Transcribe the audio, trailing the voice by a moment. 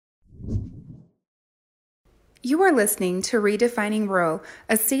You are listening to Redefining Rural,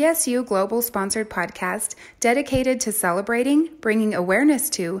 a CSU Global sponsored podcast dedicated to celebrating, bringing awareness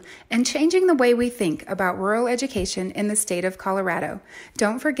to, and changing the way we think about rural education in the state of Colorado.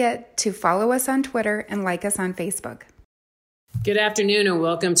 Don't forget to follow us on Twitter and like us on Facebook. Good afternoon and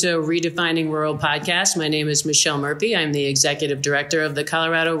welcome to Redefining Rural podcast. My name is Michelle Murphy. I'm the Executive Director of the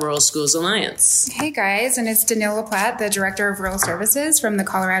Colorado Rural Schools Alliance. Hey guys, and it's Denille Leplatt, the Director of Rural Services from the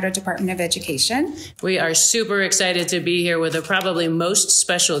Colorado Department of Education. We are super excited to be here with a probably most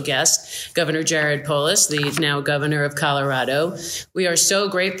special guest, Governor Jared Polis, the now Governor of Colorado. We are so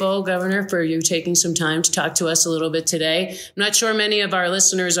grateful, Governor, for you taking some time to talk to us a little bit today. I'm not sure many of our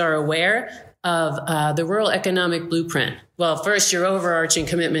listeners are aware of the Rural Economic Blueprint. Well, first, your overarching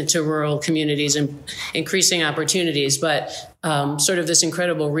commitment to rural communities and increasing opportunities, but sort of this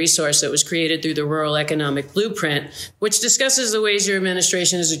incredible resource that was created through the Rural Economic Blueprint, which discusses the ways your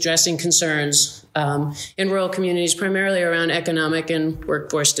administration is addressing concerns in rural communities, primarily around economic and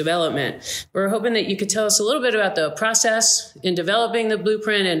workforce development. We're hoping that you could tell us a little bit about the process in developing the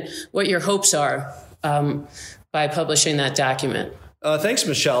blueprint and what your hopes are by publishing that document. Thanks,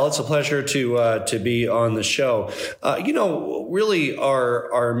 Michelle. It's a pleasure to be on the show. Really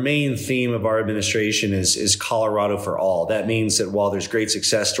our main theme of our administration is Colorado for all. That means that while there's great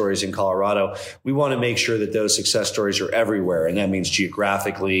success stories in Colorado, we want to make sure that those success stories are everywhere. And that means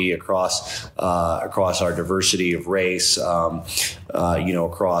geographically across our diversity of race,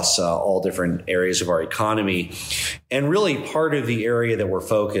 across all different areas of our economy. And really part of the area that we're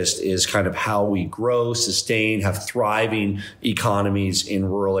focused is kind of how we grow, sustain, have thriving economies in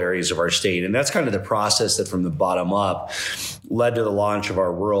rural areas of our state. And that's kind of the process that from the bottom up led to the launch of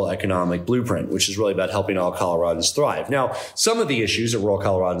our Rural Economic Blueprint, which is really about helping all Coloradans thrive. Now, some of the issues that rural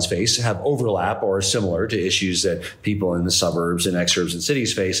Coloradans face have overlap or are similar to issues that people in the suburbs and exurbs and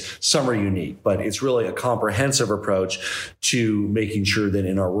cities face. Some are unique, but it's really a comprehensive approach to making sure that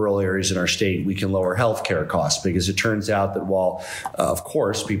in our rural areas in our state, we can lower healthcare costs, because it turns out that while, of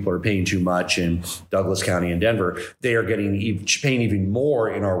course, people are paying too much in Douglas County and Denver, they are paying even more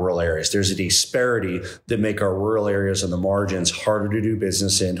in our rural areas. There's a disparity that make our rural areas on the margins harder to do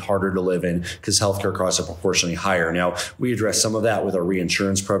business in, harder to live in, because healthcare costs are proportionally higher. Now, we address some of that with our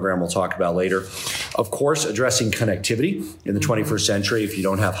reinsurance program we'll talk about later. Of course, addressing connectivity in the 21st century. If you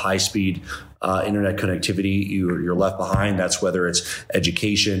don't have high-speed internet connectivity, you're left behind. That's whether it's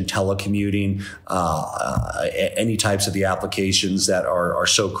education, telecommuting, any types of the applications that are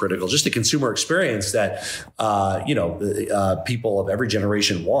so critical. Just the consumer experience that, people of every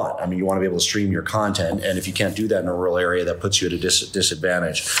generation want. I mean, you want to be able to stream your content. And if you can't do that in a rural area, that puts you at a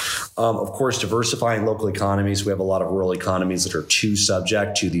disadvantage. Of course, diversifying local economies. We have a lot of rural economies that are too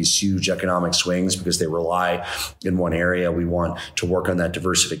subject to these huge economic swings because they rely in one area. We want to work on that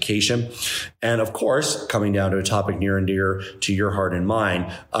diversification. And of course, coming down to a topic near and dear to your heart and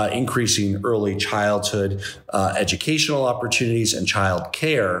mine, increasing early childhood educational opportunities and child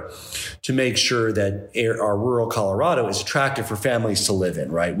care to make sure that our rural Colorado is attractive for families to live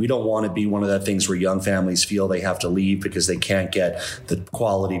in, right? We don't want to be one of the things where young families feel they have to leave because they can't get the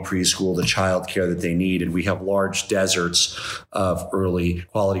quality preschool, the child care that they need. And we have large deserts of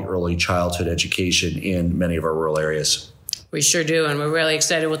quality early childhood education in many of our rural areas. We sure do, and we're really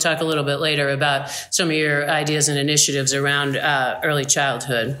excited. We'll talk a little bit later about some of your ideas and initiatives around early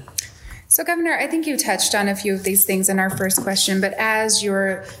childhood. So, Governor, I think you touched on a few of these things in our first question, but as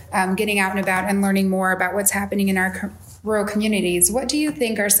you're getting out and about and learning more about what's happening in our rural communities, what do you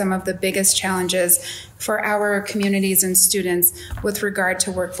think are some of the biggest challenges for our communities and students with regard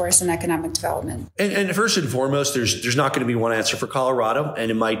to workforce and economic development? And first and foremost, there's not going to be one answer for Colorado,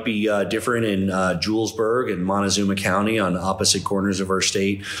 and it might be different in Julesburg and Montezuma County on opposite corners of our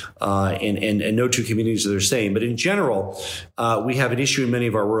state, and no two communities are the same. But in general, we have an issue in many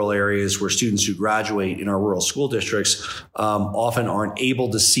of our rural areas where students who graduate in our rural school districts often aren't able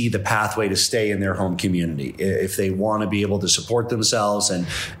to see the pathway to stay in their home community. If they want to be able to support themselves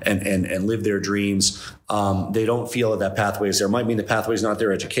and live their dreams, they don't feel that pathway is there. It might mean the pathway is not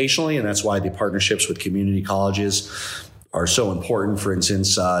there educationally, and that's why the partnerships with community colleges are so important. For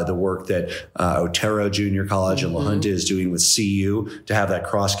instance, the work that Otero Junior College in La Junta is doing with CU to have that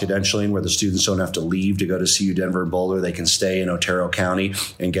cross-credentialing where the students don't have to leave to go to CU Denver and Boulder. They can stay in Otero County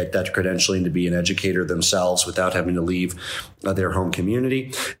and get that credentialing to be an educator themselves without having to leave their home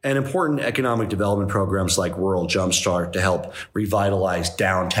community. And important economic development programs like Rural Jumpstart to help revitalize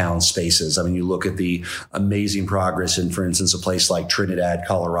downtown spaces. I mean, you look at the amazing progress in, for instance, a place like Trinidad,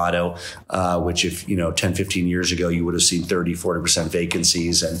 Colorado, which if, 10, 15 years ago, you would have seen 30, 40%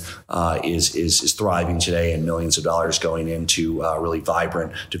 vacancies and is thriving today, and millions of dollars going into really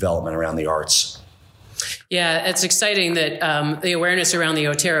vibrant development around the arts. Yeah, it's exciting that the awareness around the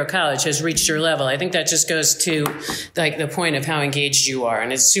Otero College has reached your level. I think that just goes to like the point of how engaged you are,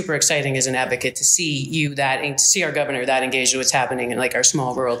 and it's super exciting as an advocate to see to see our governor that engaged with what's happening in like our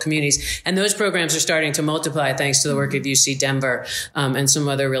small rural communities. And those programs are starting to multiply thanks to the work of UC Denver and some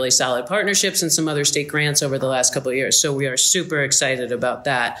other really solid partnerships and some other state grants over the last couple of years. So we are super excited about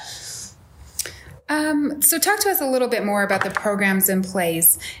that. So talk to us a little bit more about the programs in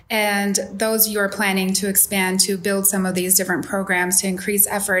place and those you're planning to expand to build some of these different programs to increase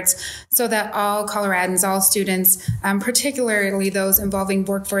efforts so that all Coloradans, all students, particularly those involving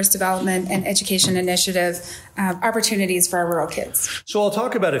workforce development and education initiative opportunities for our rural kids. So I'll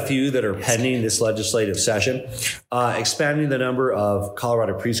talk about a few that are pending this legislative session, expanding the number of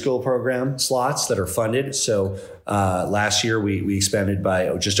Colorado preschool program slots that are funded. So last year we expanded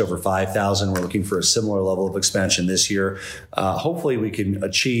by just over 5,000. We're looking for a similar level of expansion this year. Hopefully we can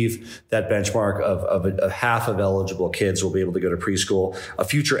achieve that benchmark of a half of eligible kids will be able to go to preschool. A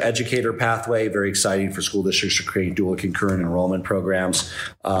future educator pathway, very exciting for school districts to create dual concurrent enrollment programs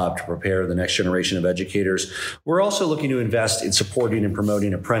to prepare the next generation of educators. We're also looking to invest in supporting and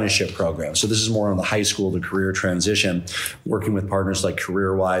promoting apprenticeship programs. So this is more on the high school to career transition, working with partners like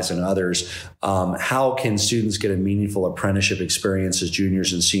CareerWise and others. How can students get a meaningful apprenticeship experience as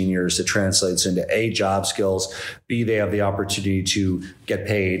juniors and seniors that translates into A, job skills, B, they have the opportunity to get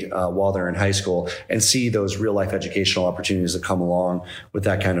paid while they're in high school, and C, those real life educational opportunities that come along with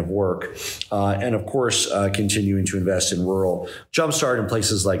that kind of work. And of course, continuing to invest in rural Jumpstart in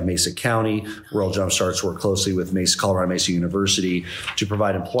places like Mesa County. Rural Jumpstarts work closely with Colorado Mesa University to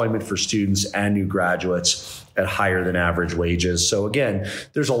provide employment for students and new graduates at higher than average wages. So again,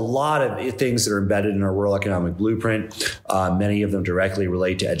 there's a lot of things that are embedded in our rural economic blueprint. Many of them directly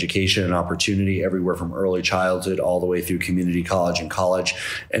relate to education and opportunity, everywhere from early childhood all the way through community college and college.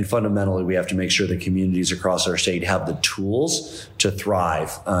 And fundamentally, we have to make sure that communities across our state have the tools to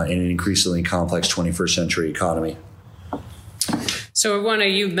thrive in an increasingly complex 21st century economy. So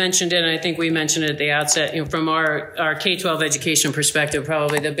you mentioned it, and I think we mentioned it at the outset, from our K-12 education perspective,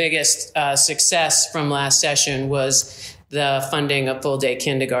 probably the biggest success from last session was the funding of full-day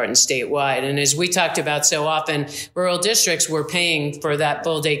kindergarten statewide. And as we talked about so often, rural districts were paying for that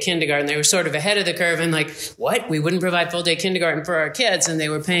full-day kindergarten. They were sort of ahead of the curve and like, what? We wouldn't provide full-day kindergarten for our kids, and they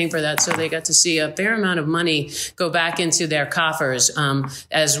were paying for that. So they got to see a fair amount of money go back into their coffers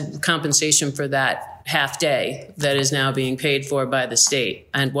as compensation for that half day that is now being paid for by the state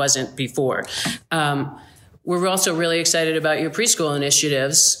and wasn't before. We're also really excited about your preschool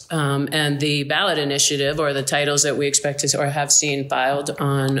initiatives and the ballot initiative, or the titles that we expect to or have seen filed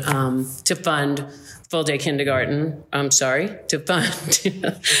on to fund full-day kindergarten. To fund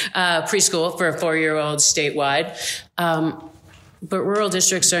preschool for a 4-year-old statewide. But rural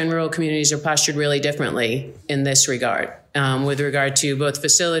districts and rural communities are postured really differently in this regard, with regard to both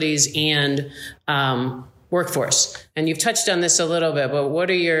facilities and workforce. And you've touched on this a little bit, but what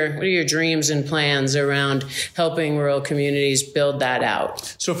are your dreams and plans around helping rural communities build that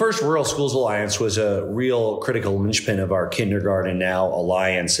out? So first, Rural Schools Alliance was a real critical linchpin of our Kindergarten Now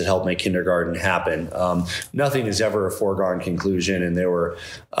Alliance that helped make kindergarten happen. Nothing is ever a foregone conclusion, and there were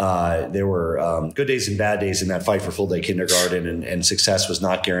good days and bad days in that fight for full-day kindergarten, and success was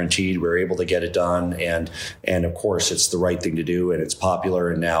not guaranteed. We were able to get it done, and of course, it's the right thing to do, and it's popular,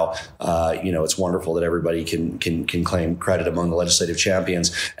 and now it's wonderful that everybody can claim credit among the legislative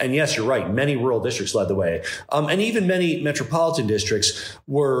champions. And yes, you're right. Many rural districts led the way. And even many metropolitan districts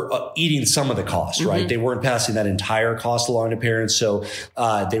were eating some of the cost, right? Mm-hmm. They weren't passing that entire cost along to parents. So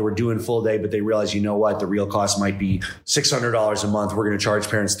they were doing full day, but they realized, you know what, the real cost might be $600 a month. We're going to charge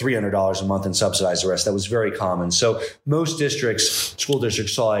parents $300 a month and subsidize the rest. That was very common. So most school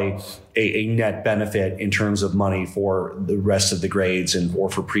districts saw a net benefit in terms of money for the rest of the grades or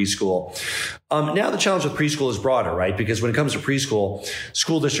for preschool. Now the challenge with preschool is broader, right? Because when it comes to preschool,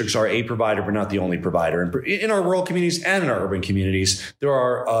 school districts are a provider, but not the only provider. And in our rural communities and in our urban communities, there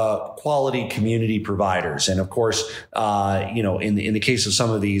are quality community providers. And of course, in the case of some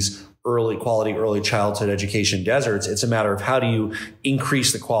of these early childhood education deserts, it's a matter of how do you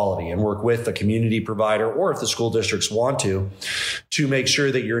increase the quality and work with the community provider, or if the school districts want to make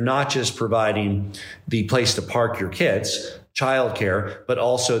sure that you're not just providing the place to park your kids, childcare, but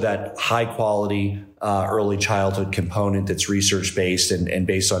also that high quality early childhood component that's research based and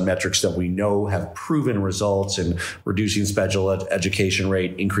based on metrics that we know have proven results in reducing special education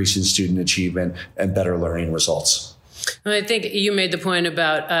rate, increasing student achievement, and better learning results. Well, I think you made the point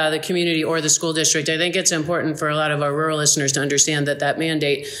about the community or the school district. I think it's important for a lot of our rural listeners to understand that that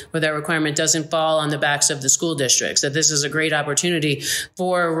mandate or that requirement doesn't fall on the backs of the school districts, that this is a great opportunity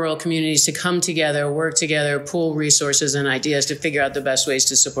for rural communities to come together, work together, pool resources and ideas to figure out the best ways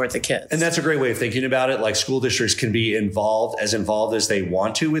to support the kids. And that's a great way of thinking about it. Like, school districts can be involved as they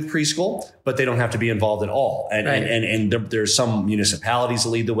want to with preschool, but they don't have to be involved at all. And, right. and there's some municipalities that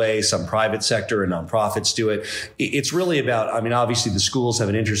lead the way, some private sector and nonprofits do it. It's really about, I mean, obviously the schools have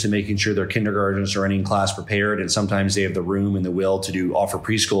an interest in making sure their kindergartners are in class prepared, and sometimes they have the room and the will to offer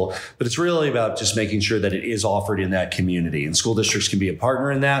preschool, but it's really about just making sure that it is offered in that community, and school districts can be a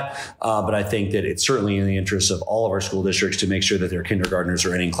partner in that. But I think that it's certainly in the interest of all of our school districts to make sure that their kindergartners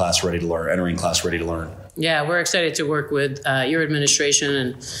are entering class ready to learn. Yeah, we're excited to work with your administration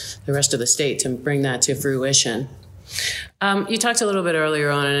and the rest of the state to bring that to fruition. You talked a little bit earlier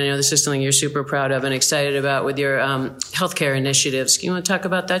on, and I know this is something you're super proud of and excited about with your healthcare initiatives. Can you want to talk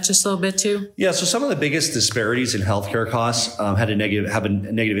about that just a little bit too? Yeah, so some of the biggest disparities in healthcare costs have a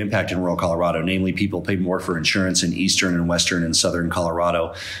negative impact in rural Colorado. Namely, people pay more for insurance in eastern and western and southern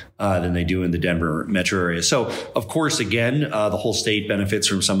Colorado than they do in the Denver metro area. So, of course, again, the whole state benefits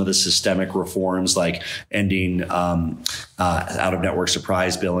from some of the systemic reforms like ending out-of-network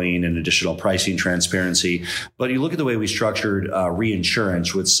surprise billing and additional pricing transparency. But you look at the way we structured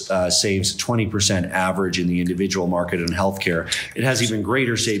reinsurance, which saves 20% average in the individual market in healthcare. It has even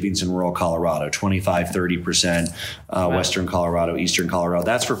greater savings in rural Colorado, 25, 30%, western Colorado, eastern Colorado.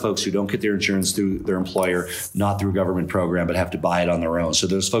 That's for folks who don't get their insurance through their employer, not through a government program, but have to buy it on their own. So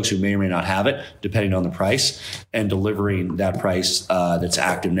those folks who may or may not have it, depending on the price, and delivering that price that's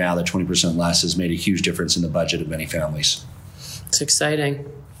active now, that 20% less, has made a huge difference in the budget of many families. It's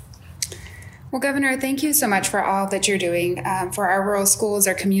exciting. Well, Governor, thank you so much for all that you're doing for our rural schools,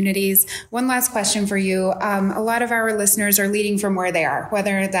 our communities. One last question for you. A lot of our listeners are leading from where they are,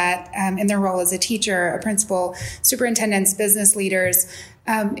 whether that in their role as a teacher, a principal, superintendents, business leaders.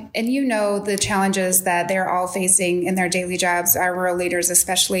 And you know the challenges that they're all facing in their daily jobs, our rural leaders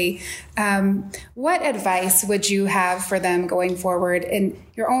especially. What advice would you have for them going forward in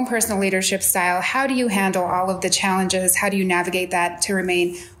your own personal leadership style? How do you handle all of the challenges? How do you navigate that to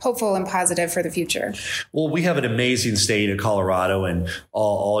remain hopeful and positive for the future? Well, we have an amazing state of Colorado, and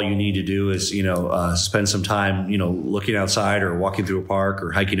all you need to do is, spend some time, looking outside or walking through a park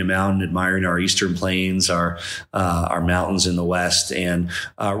or hiking a mountain, admiring our eastern plains, our mountains in the west, and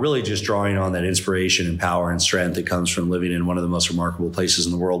really just drawing on that inspiration and power and strength that comes from living in one of the most remarkable places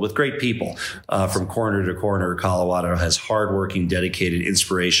in the world with great people. From corner to corner, Colorado has hardworking, dedicated,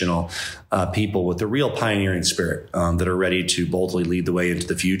 inspirational people with the real pioneering spirit that are ready to boldly lead the way into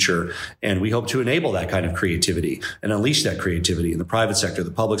the future. And we hope to enable that kind of creativity and unleash that creativity in the private sector,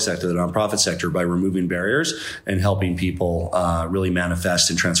 the public sector, the nonprofit sector by removing barriers and helping people really manifest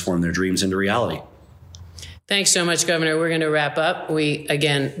and transform their dreams into reality. Thanks so much, Governor. We're going to wrap up. We,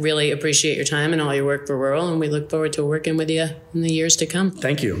 again, really appreciate your time and all your work for rural, and we look forward to working with you in the years to come.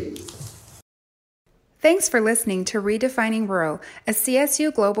 Thank you. Thanks for listening to Redefining Rural, a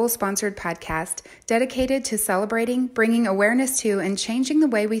CSU Global sponsored podcast dedicated to celebrating, bringing awareness to, and changing the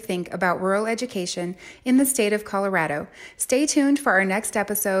way we think about rural education in the state of Colorado. Stay tuned for our next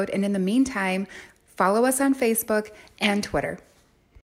episode, and in the meantime, follow us on Facebook and Twitter.